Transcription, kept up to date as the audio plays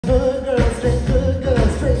good girl,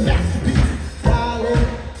 straight masterpiece. Styling,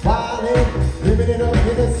 wildin', living it up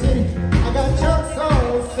in the city. I got chunks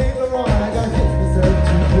on, Saint Laurent, I got hits reserved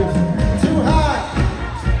too good. Too high,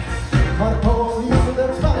 call the police and the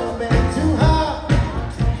fireman. Too high,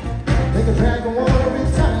 make a dragon wanna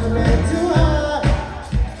retire, man. Too high,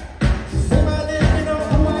 say my name, you know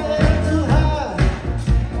who I am. Too high,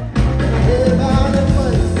 hear about the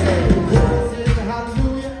money, say, girls hit the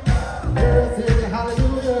hallelujah, girls hit the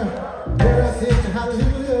hallelujah, girls hit the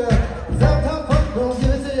hallelujah. Sometimes folks don't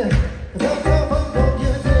give it to you, sometimes folks don't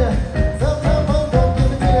give it to you, sometimes folks don't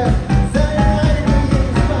give it to you. Say it right when you get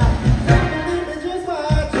the spot, don't believe me, just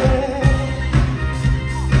watch it.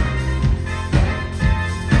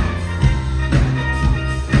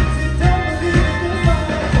 Don't believe me, just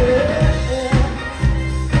watch it.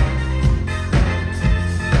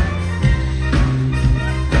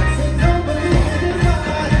 Say don't believe me, just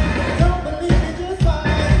watch. Don't believe me, just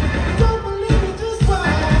watch. Don't believe me, just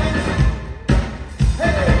watch.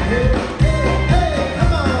 Hey, hey, hey, hey,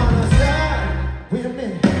 come on outside. Wait a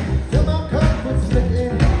minute, fill my cup, put some liquor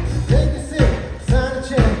in. Take a sip, sign a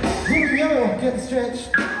check. New York, get the stretch.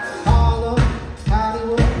 Harlem,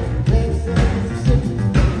 Hollywood, Jackson, Mississippi.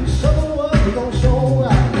 We show up, we gon' show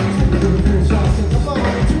out. Y'all say, come on,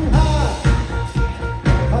 too high.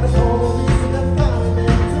 Call the police and the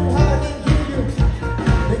fireman. Too high, they hear you.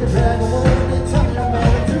 Make a dragon wanna retire,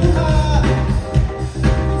 man. Too high.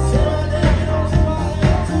 Say my name, you know who I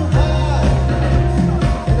am. Too high.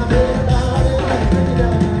 And I'm heading about it, break it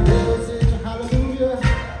down. Girls hit you hallelujah.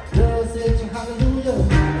 Girls hit you hallelujah.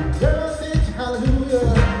 Girls hit you hallelujah.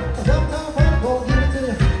 Sometimes folks gon' give it to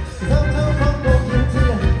you. Sometimes folks gon' give it to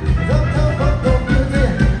you. Sometimes folks gon' give it to you.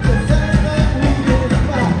 Just say it right when you get the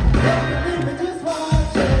spot. Don't believe me, just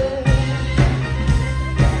watch it.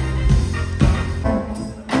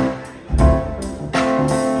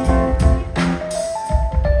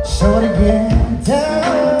 Shorty get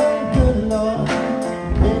down, good Lord.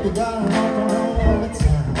 Baby got her on all the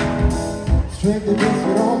time. Strictly this,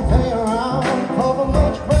 we don't play around. Cover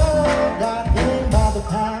much ground, got in by the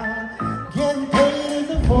pound. Getting paid is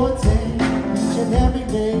a forte. Each and every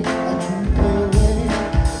day, a true play away.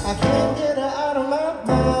 I can't get her out of my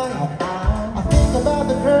mind. I think about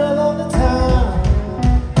the girl all the time.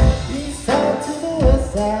 East side to the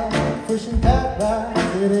west side, pushing back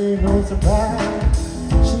rides, it ain't no surprise.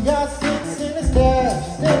 She got 6 in the stash,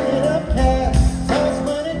 stacking up cash. Toss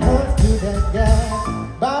when it comes to that gas.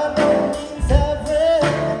 By no means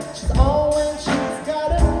average, she's on when she's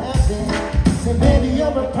got it happen. Say, baby, you're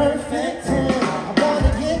a perfect 10. I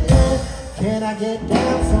wanna get in. Can I get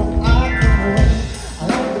down so I can win? I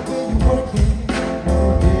like the way you work it, no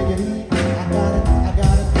diggity. I gotta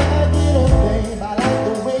bag it up, babe. I like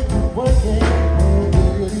the way you work it, no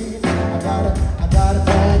diggity. I gotta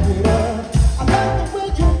bag it up. I like the way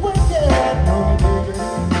you work it, no diggity.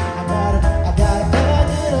 I gotta bag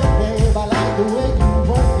it up, babe. I like the way you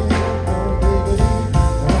work it, no diggity.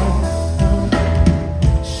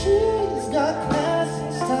 She's got class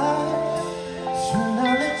and style. She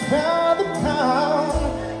knowledge by the pound.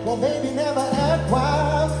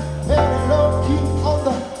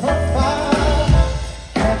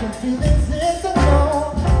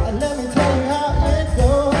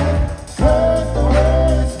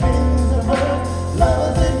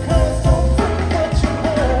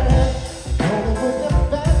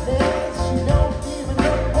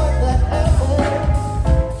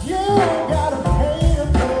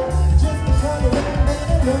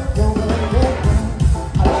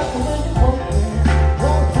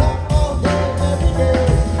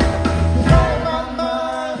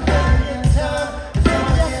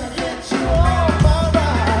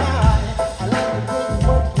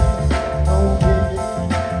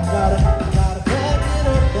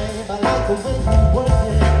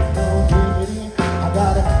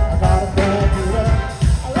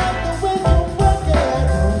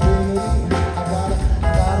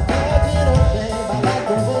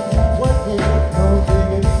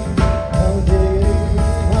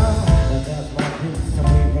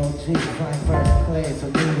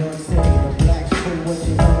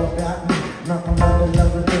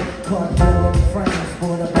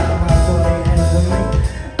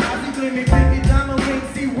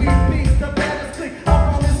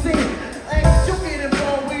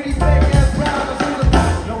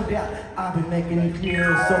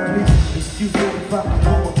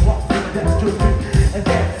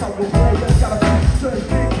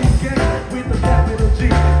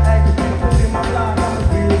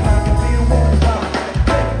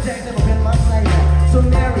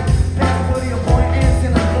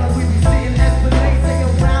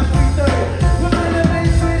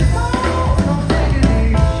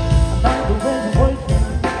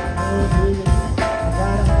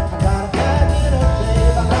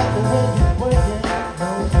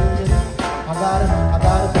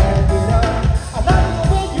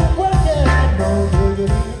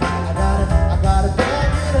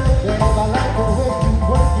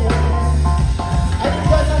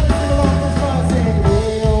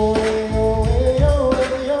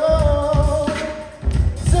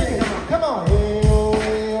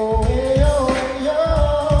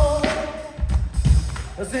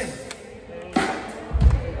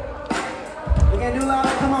 Can't do loud.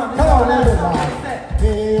 Come on. Come on, a little bit loud.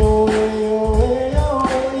 Hey, oh,